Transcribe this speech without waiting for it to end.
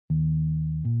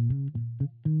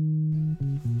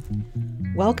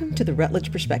Welcome to the Rutledge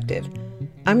Perspective.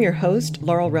 I'm your host,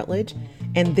 Laurel Rutledge,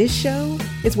 and this show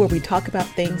is where we talk about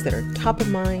things that are top of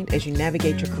mind as you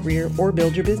navigate your career or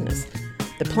build your business.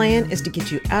 The plan is to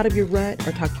get you out of your rut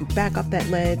or talk you back off that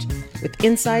ledge with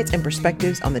insights and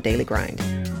perspectives on the daily grind.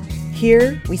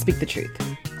 Here, we speak the truth.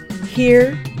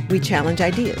 Here, we challenge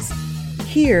ideas.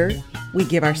 Here, we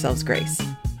give ourselves grace.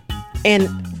 And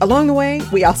along the way,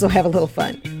 we also have a little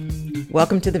fun.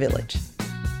 Welcome to the village.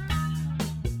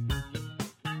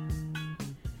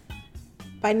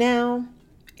 By now,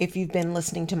 if you've been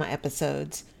listening to my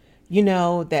episodes, you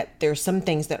know that there's some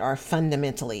things that are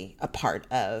fundamentally a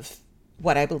part of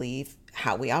what I believe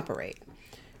how we operate.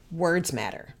 Words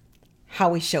matter.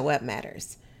 How we show up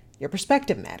matters. Your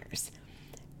perspective matters.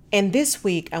 And this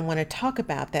week, I want to talk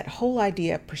about that whole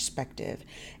idea of perspective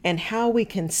and how we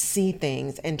can see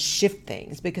things and shift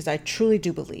things, because I truly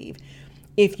do believe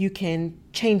if you can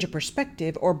change your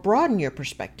perspective or broaden your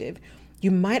perspective, you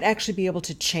might actually be able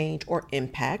to change or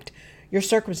impact your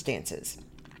circumstances.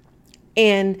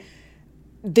 And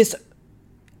this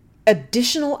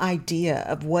additional idea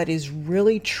of what is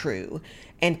really true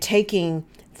and taking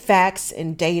facts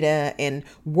and data and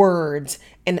words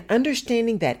and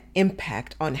understanding that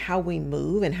impact on how we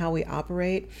move and how we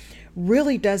operate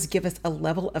really does give us a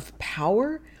level of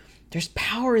power. There's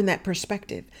power in that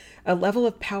perspective, a level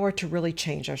of power to really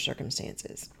change our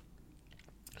circumstances.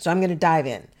 So I'm going to dive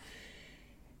in.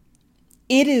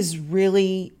 It is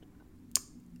really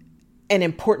an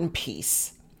important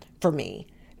piece for me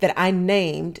that I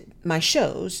named my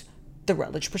shows The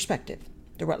Rutledge Perspective,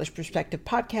 The Rutledge Perspective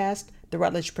Podcast, The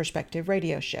Rutledge Perspective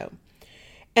Radio Show.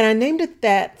 And I named it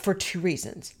that for two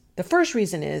reasons. The first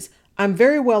reason is I'm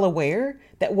very well aware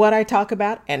that what I talk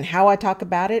about and how I talk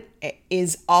about it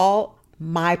is all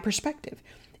my perspective.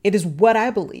 It is what I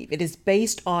believe. It is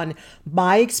based on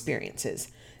my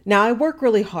experiences. Now, I work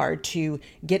really hard to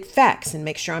get facts and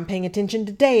make sure I'm paying attention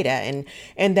to data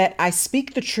and that I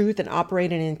speak the truth and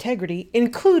operate in integrity,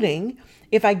 including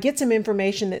if I get some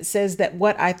information that says that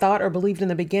what I thought or believed in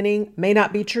the beginning may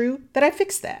not be true, that I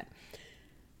fix that.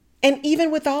 And even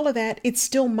with all of that, it's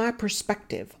still my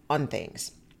perspective on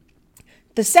things.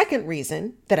 The second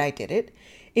reason that I did it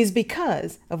is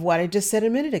because of what I just said a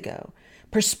minute ago.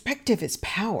 Perspective is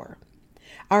power.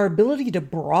 Our ability to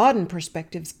broaden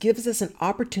perspectives gives us an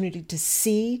opportunity to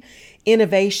see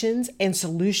innovations and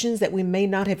solutions that we may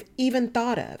not have even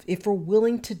thought of if we're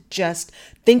willing to just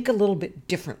think a little bit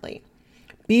differently,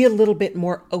 be a little bit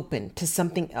more open to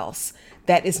something else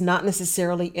that is not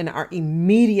necessarily in our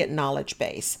immediate knowledge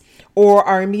base or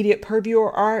our immediate purview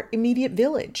or our immediate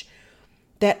village.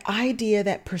 That idea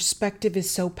that perspective is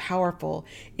so powerful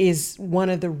is one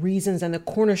of the reasons and the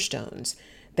cornerstones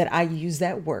that I use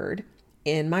that word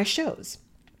in my shows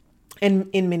and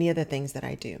in many of the things that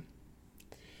I do.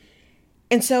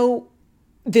 And so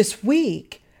this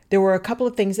week, there were a couple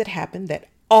of things that happened that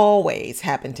always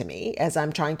happen to me as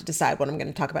I'm trying to decide what I'm going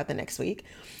to talk about the next week.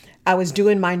 I was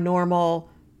doing my normal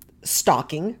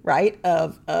stalking, right,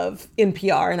 of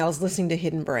NPR, and I was listening to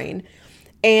Hidden Brain.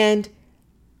 And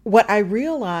what I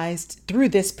realized through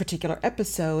this particular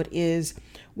episode is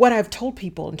what I've told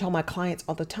people and told my clients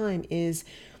all the time is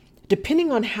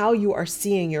depending on how you are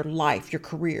seeing your life, your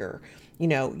career,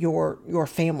 your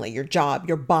family, your job,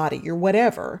 your body, your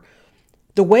whatever,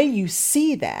 the way you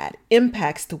see that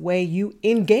impacts the way you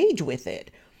engage with it.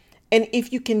 And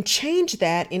if you can change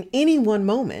that in any one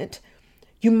moment,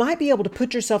 you might be able to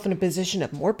put yourself in a position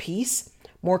of more peace,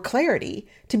 more clarity,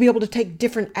 to be able to take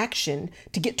different action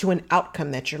to get to an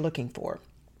outcome that you're looking for.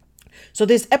 So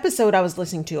this episode I was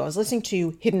listening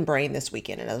to Hidden Brain this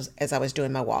weekend as I was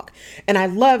doing my walk. And I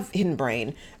love Hidden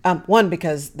Brain, one,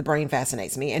 because the brain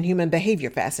fascinates me and human behavior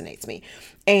fascinates me.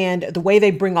 And the way they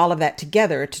bring all of that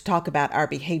together to talk about our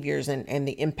behaviors and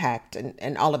the impact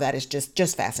and all of that is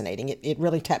just fascinating. It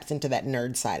really taps into that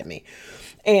nerd side of me.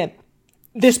 And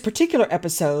this particular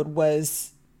episode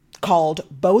was called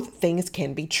Both Things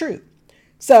Can Be True.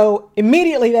 So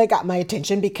immediately that got my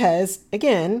attention because,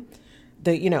 again,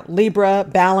 the, Libra,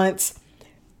 balance,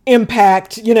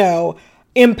 impact,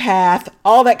 empath,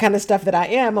 all that kind of stuff that I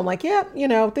am. I'm like, yeah,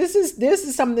 this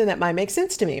is something that might make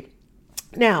sense to me.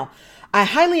 Now, I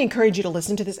highly encourage you to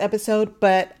listen to this episode,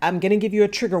 but I'm going to give you a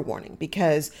trigger warning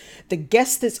because the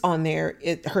guest that's on there,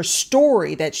 her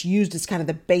story that's used as kind of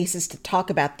the basis to talk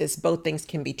about this, both things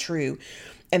can be true,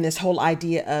 and this whole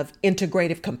idea of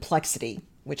integrative complexity,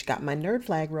 which got my nerd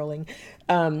flag rolling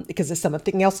because there's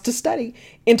something else to study.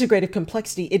 Integrative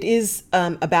complexity. It is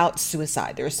about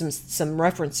suicide. There are some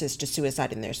references to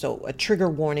suicide in there. So a trigger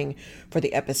warning for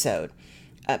the episode.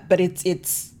 But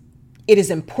it's it is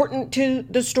important to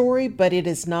the story, but it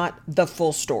is not the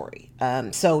full story.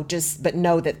 But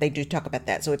know that they do talk about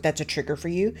that. So if that's a trigger for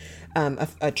you,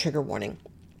 a trigger warning.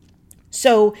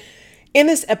 So in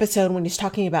this episode, when he's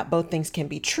talking about both things can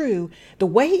be true, the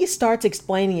way he starts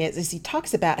explaining it is he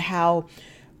talks about how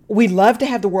we love to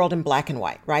have the world in black and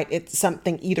white, right? It's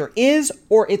something either is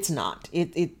or it's not.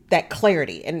 That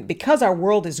clarity. And because our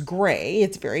world is gray,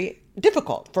 it's very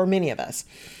difficult for many of us.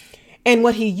 And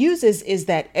what he uses is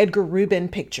that Edgar Rubin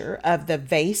picture of the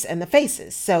vase and the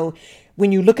faces. So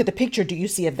when you look at the picture, do you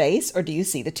see a vase or do you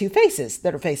see the two faces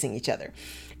that are facing each other?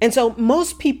 And so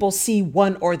most people see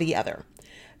one or the other.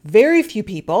 Very few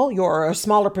people, or a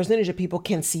smaller percentage of people,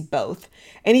 can see both.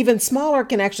 And even smaller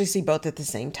can actually see both at the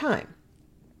same time.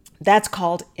 That's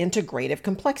called integrative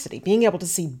complexity, being able to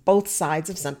see both sides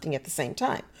of something at the same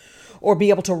time, or be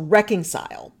able to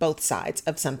reconcile both sides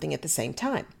of something at the same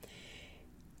time.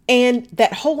 And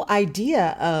that whole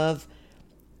idea of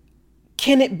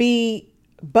can it be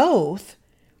both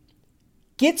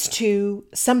gets to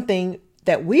something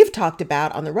that we've talked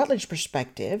about on the Rutledge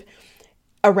perspective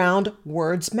around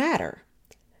words matter.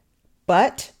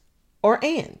 But or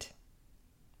and.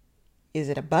 Is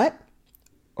it a but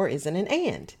or is it an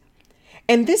and?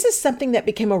 And this is something that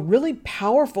became a really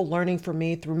powerful learning for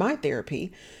me through my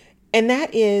therapy. And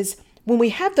that is when we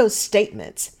have those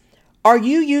statements, are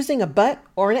you using a but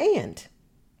or an and?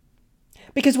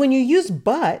 Because when you use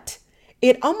but,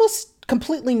 it almost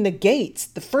completely negates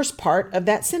the first part of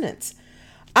that sentence.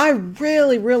 I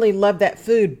really, really love that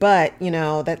food, but,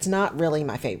 that's not really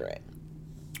my favorite.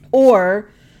 Or,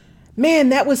 man,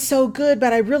 that was so good,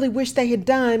 but I really wish they had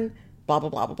done blah, blah,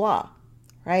 blah, blah, blah,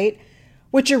 right?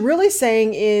 What you're really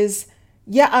saying is,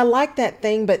 yeah, I like that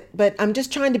thing, but I'm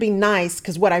just trying to be nice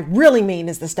because what I really mean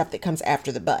is the stuff that comes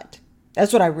after the but.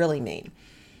 That's what I really mean.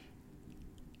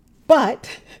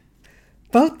 But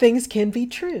both things can be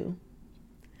true.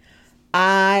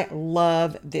 I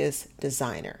love this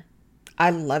designer.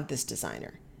 And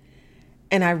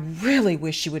I really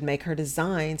wish she would make her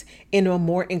designs into a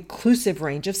more inclusive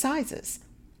range of sizes.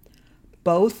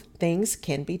 Both things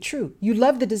can be true. You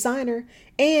love the designer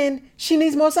and she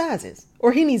needs more sizes,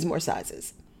 or he needs more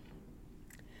sizes.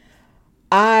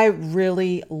 I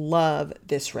really love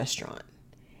this restaurant.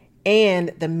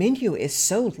 And the menu is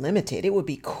so limited. It would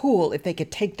be cool if they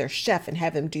could take their chef and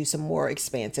have him do some more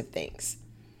expansive things.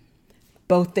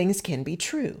 Both things can be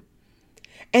true.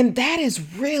 And that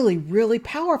is really, really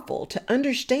powerful to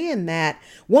understand that,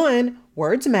 one,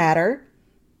 words matter.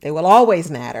 They will always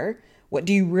matter. What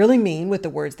do you really mean with the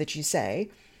words that you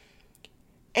say?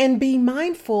 And be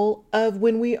mindful of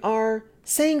when we are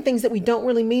saying things that we don't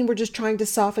really mean, we're just trying to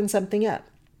soften something up.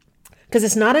 Because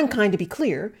it's not unkind to be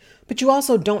clear, but you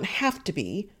also don't have to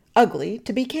be ugly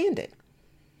to be candid.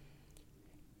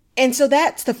 And so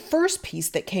that's the first piece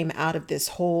that came out of this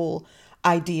whole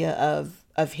idea of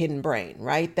hidden brain,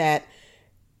 right? That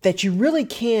you really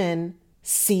can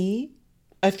see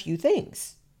a few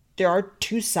things. There are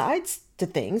two sides to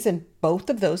things, and both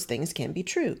of those things can be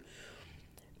true.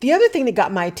 The other thing that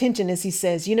got my attention is he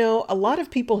says, a lot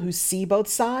of people who see both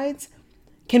sides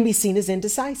can be seen as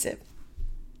indecisive.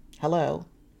 Hello.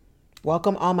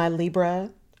 Welcome all my Libra,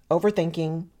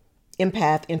 overthinking,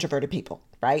 empath, introverted people,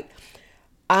 right?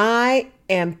 I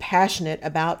am passionate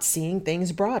about seeing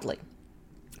things broadly.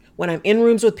 When I'm in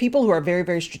rooms with people who are very,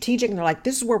 very strategic and they're like,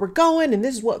 this is where we're going and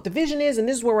this is what the vision is and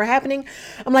this is where we're happening.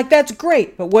 I'm like, that's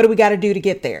great, but what do we got to do to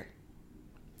get there?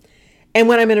 And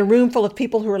when I'm in a room full of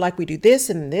people who are like, we do this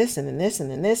and this and then this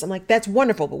and then this, I'm like, that's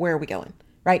wonderful, but where are we going?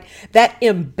 Right? That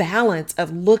imbalance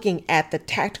of looking at the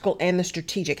tactical and the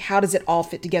strategic, how does it all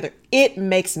fit together? It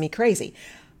makes me crazy.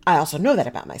 I also know that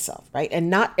about myself, right? And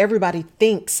not everybody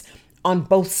thinks on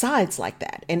both sides like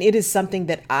that. And it is something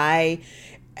that I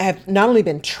have not only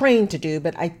been trained to do,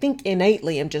 but I think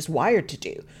innately am just wired to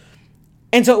do.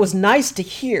 And so it was nice to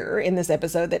hear in this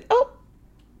episode that,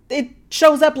 it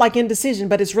shows up like indecision,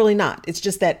 but it's really not. It's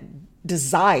just that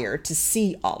desire to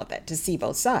see all of it, to see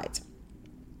both sides.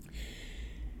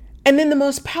 And then the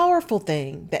most powerful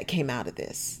thing that came out of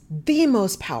this, the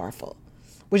most powerful,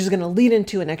 which is going to lead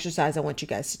into an exercise I want you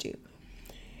guys to do,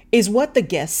 is what the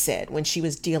guest said when she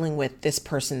was dealing with this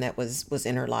person that was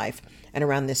in her life and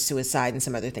around this suicide and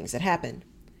some other things that happened.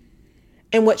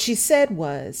 And what she said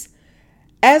was,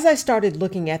 as I started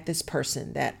looking at this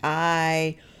person that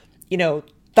I,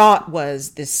 thought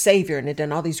was this savior and had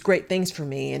done all these great things for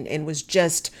me and was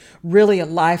just really a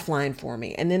lifeline for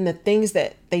me. And then the things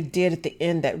that they did at the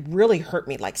end that really hurt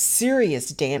me, like serious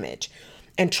damage,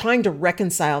 and trying to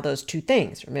reconcile those two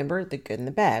things. Remember, the good and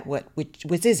the bad.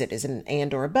 Which is it? Is it an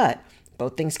and or a but?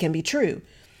 Both things can be true.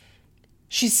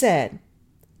 She said,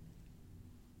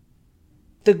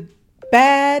 The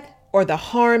bad or the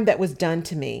harm that was done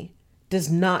to me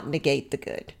does not negate the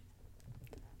good,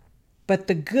 but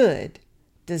the good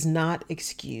does not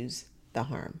excuse the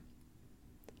harm.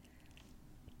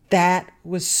 That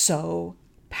was so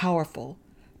powerful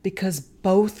because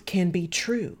both can be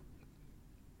true.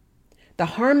 The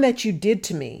harm that you did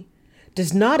to me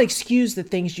does not excuse the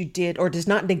things you did or does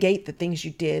not negate the things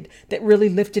you did that really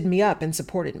lifted me up and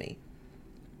supported me.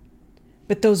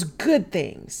 But those good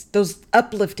things, those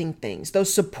uplifting things,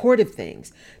 those supportive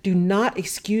things do not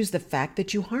excuse the fact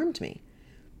that you harmed me.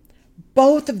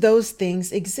 Both of those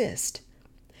things exist.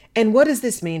 And what does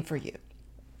this mean for you?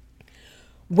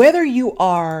 Whether you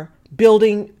are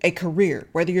building a career,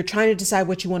 whether you're trying to decide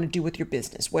what you want to do with your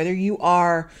business, whether you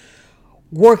are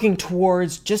working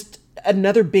towards just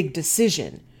another big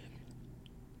decision,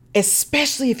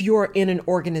 especially if you are in an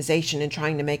organization and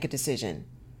trying to make a decision,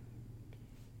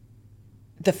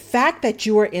 the fact that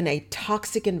you are in a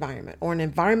toxic environment or an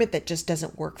environment that just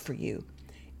doesn't work for you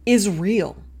is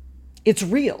real. It's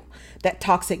real. That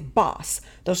toxic boss,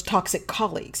 those toxic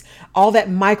colleagues, all that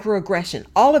microaggression,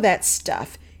 all of that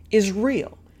stuff is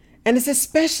real. And it's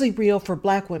especially real for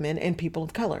Black women and people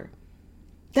of color.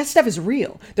 That stuff is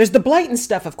real. There's the blatant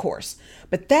stuff, of course,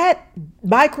 but that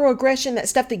microaggression, that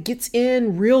stuff that gets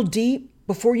in real deep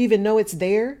before you even know it's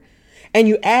there, and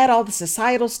you add all the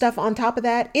societal stuff on top of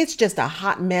that, it's just a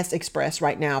hot mess express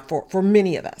right now for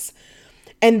many of us.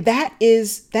 And that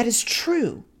is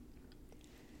true.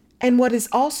 And what is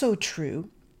also true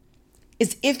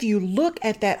is if you look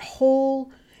at that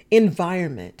whole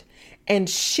environment and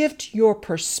shift your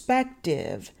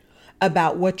perspective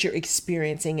about what you're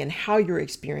experiencing and how you're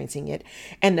experiencing it,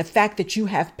 and the fact that you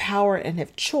have power and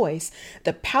have choice,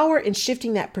 the power in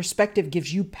shifting that perspective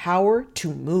gives you power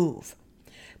to move,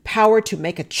 power to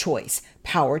make a choice,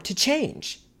 power to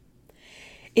change.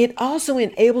 It also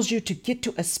enables you to get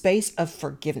to a space of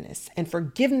forgiveness, and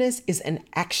forgiveness is an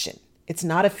action. It's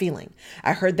not a feeling.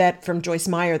 I heard that from Joyce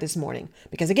Meyer this morning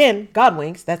because, again, God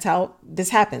winks. That's how this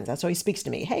happens. That's how he speaks to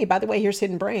me. Hey, by the way, here's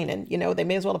Hidden Brain. And, they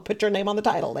may as well have put your name on the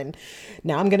title. And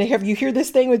now I'm going to have you hear this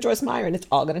thing with Joyce Meyer and it's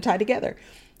all going to tie together.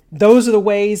 Those are the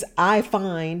ways I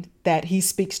find that he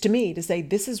speaks to me to say,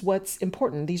 this is what's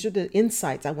important. These are the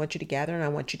insights I want you to gather and I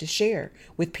want you to share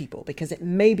with people because it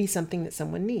may be something that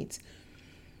someone needs.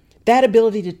 That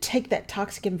ability to take that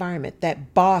toxic environment,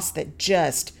 that boss that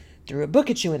just threw a book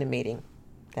at you in a meeting.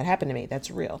 That happened to me. That's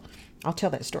real. I'll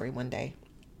tell that story one day.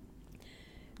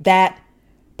 That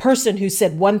person who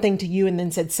said one thing to you and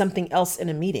then said something else in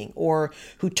a meeting, or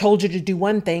who told you to do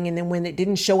one thing and then when it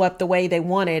didn't show up the way they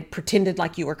wanted, pretended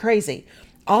like you were crazy.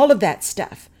 All of that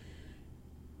stuff.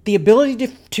 The ability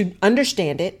to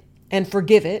understand it and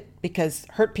forgive it, because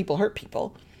hurt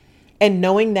people, and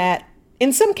knowing that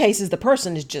in some cases the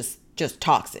person is just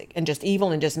toxic and just evil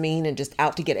and just mean and just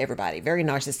out to get everybody, very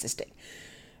narcissistic.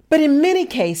 But in many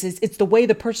cases, it's the way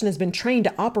the person has been trained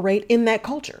to operate in that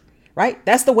culture, right?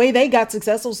 That's the way they got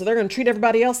successful, so they're going to treat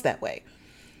everybody else that way.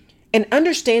 And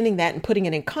understanding that and putting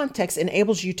it in context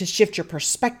enables you to shift your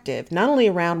perspective, not only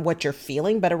around what you're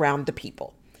feeling, but around the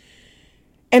people.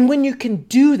 And when you can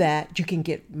do that, you can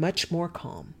get much more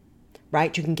calm,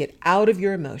 right? You can get out of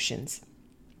your emotions,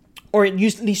 or at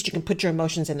least you can put your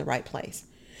emotions in the right place.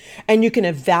 And you can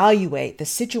evaluate the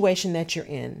situation that you're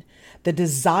in, the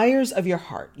desires of your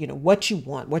heart, what you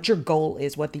want, what your goal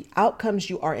is, what the outcomes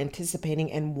you are anticipating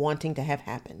and wanting to have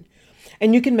happen.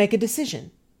 And you can make a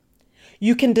decision.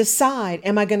 You can decide,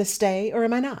 am I going to stay or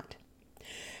am I not?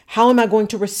 How am I going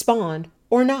to respond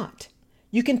or not?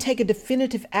 You can take a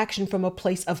definitive action from a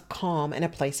place of calm and a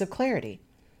place of clarity.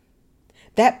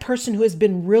 That person who has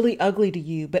been really ugly to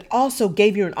you, but also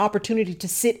gave you an opportunity to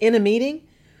sit in a meeting,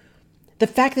 the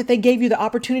fact that they gave you the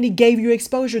opportunity, gave you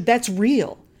exposure, that's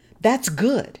real. That's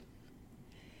good.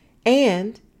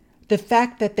 And the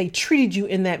fact that they treated you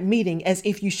in that meeting as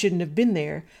if you shouldn't have been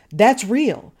there, that's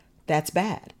real. That's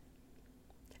bad.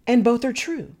 And both are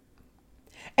true.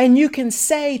 And you can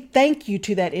say thank you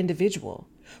to that individual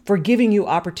for giving you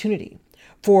opportunity,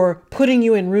 for putting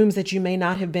you in rooms that you may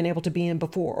not have been able to be in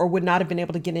before or would not have been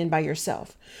able to get in by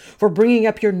yourself, for bringing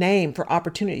up your name for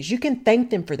opportunities. You can thank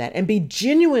them for that and be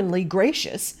genuinely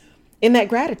gracious in that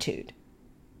gratitude.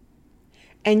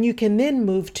 And you can then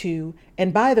move to,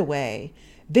 and by the way,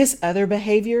 this other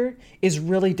behavior is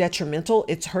really detrimental,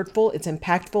 it's hurtful, it's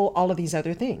impactful, all of these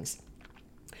other things.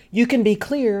 You can be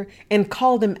clear and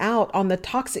call them out on the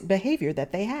toxic behavior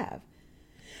that they have.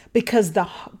 Because the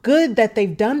good that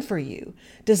they've done for you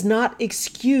does not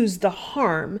excuse the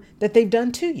harm that they've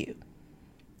done to you.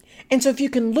 And so if you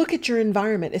can look at your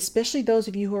environment, especially those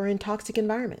of you who are in toxic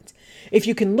environments, if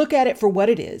you can look at it for what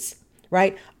it is,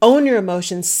 right? Own your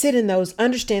emotions, sit in those,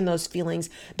 understand those feelings.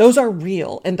 Those are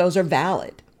real and those are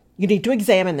valid. You need to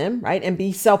examine them, right? And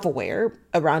be self-aware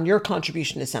around your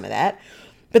contribution to some of that.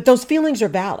 But those feelings are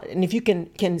valid. And if you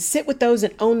can sit with those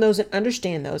and own those and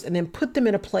understand those and then put them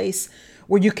in a place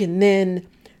where you can then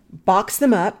box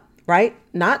them up, right?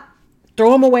 Not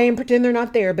throw them away and pretend they're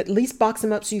not there, but at least box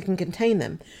them up so you can contain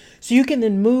them. So you can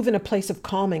then move in a place of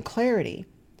calm and clarity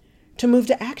to move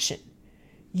to action.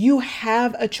 You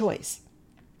have a choice.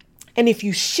 And if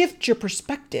you shift your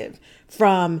perspective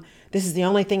from this is the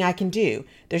only thing I can do,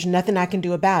 there's nothing I can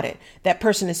do about it, that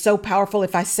person is so powerful,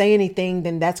 if I say anything,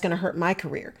 then that's going to hurt my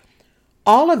career.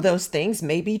 All of those things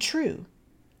may be true.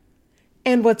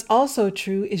 And what's also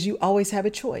true is you always have a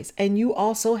choice and you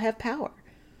also have power.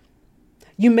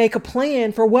 You make a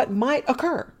plan for what might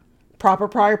occur. Proper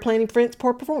prior planning prevents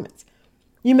poor performance.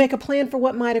 You make a plan for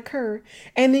what might occur,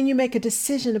 and then you make a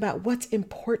decision about what's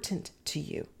important to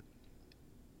you.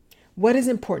 What is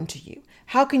important to you?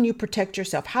 How can you protect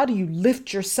yourself? How do you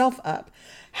lift yourself up?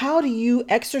 How do you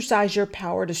exercise your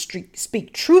power to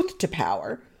speak truth to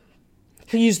power,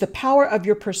 to use the power of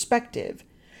your perspective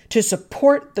to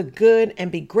support the good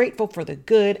and be grateful for the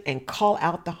good and call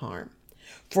out the harm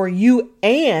for you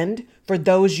and for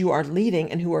those you are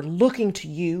leading and who are looking to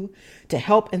you to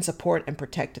help and support and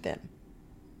protect them?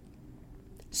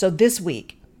 So this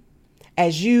week,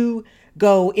 as you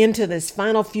go into this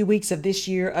final few weeks of this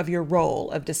year of your role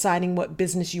of deciding what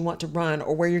business you want to run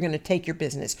or where you're going to take your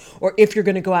business, or if you're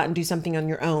going to go out and do something on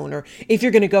your own, or if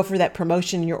you're going to go for that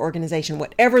promotion in your organization,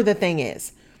 whatever the thing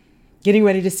is, getting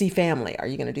ready to see family. Are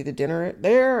you going to do the dinner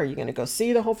there? Are you going to go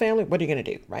see the whole family? What are you going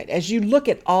to do, right? As you look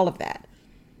at all of that,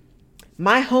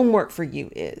 my homework for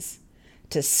you is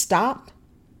to stop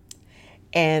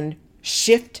and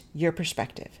shift your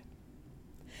perspective.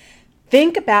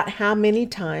 Think about how many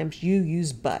times you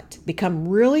use but. Become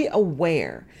really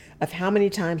aware of how many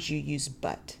times you use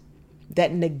but.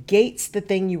 That negates the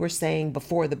thing you were saying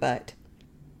before the but,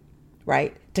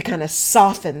 right? To kind of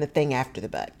soften the thing after the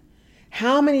but.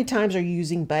 How many times are you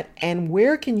using but, and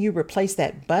where can you replace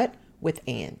that but with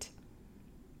and?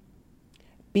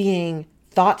 Being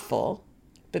thoughtful,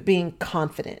 but being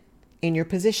confident in your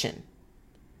position.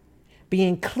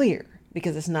 Being clear,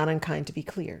 because it's not unkind to be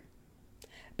clear.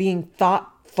 Being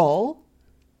thoughtful,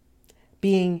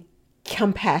 being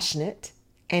compassionate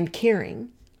and caring,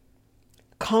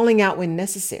 calling out when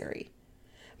necessary,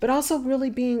 but also really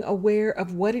being aware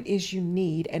of what it is you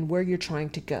need and where you're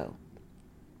trying to go.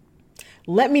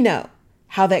 Let me know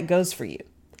how that goes for you,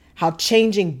 how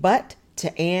changing but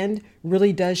to and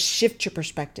really does shift your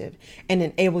perspective and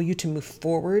enable you to move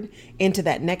forward into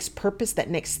that next purpose, that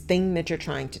next thing that you're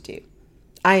trying to do.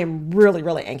 I am really,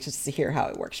 really anxious to hear how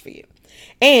it works for you.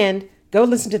 And go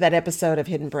listen to that episode of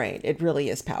Hidden Brain. It really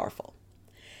is powerful.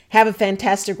 Have a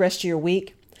fantastic rest of your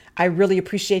week. I really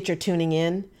appreciate your tuning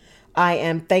in. I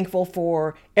am thankful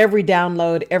for every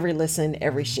download, every listen,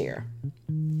 every share.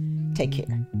 Take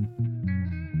care.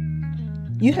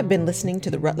 You have been listening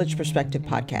to the Rutledge Perspective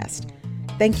Podcast.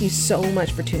 Thank you so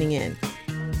much for tuning in.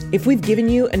 If we've given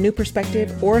you a new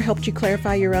perspective or helped you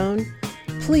clarify your own,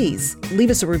 please leave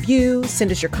us a review,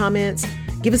 send us your comments,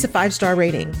 give us a 5-star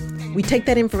rating. We take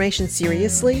that information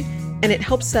seriously, and it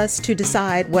helps us to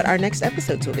decide what our next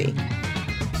episodes will be.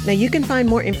 Now, you can find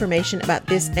more information about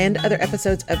this and other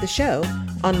episodes of the show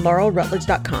on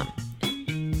laurelrutledge.com.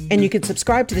 And you can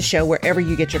subscribe to the show wherever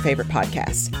you get your favorite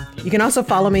podcasts. You can also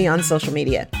follow me on social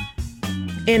media.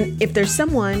 And if there's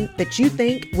someone that you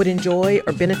think would enjoy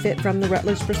or benefit from the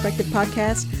Rutledge Perspective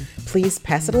Podcast, please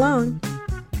pass it along.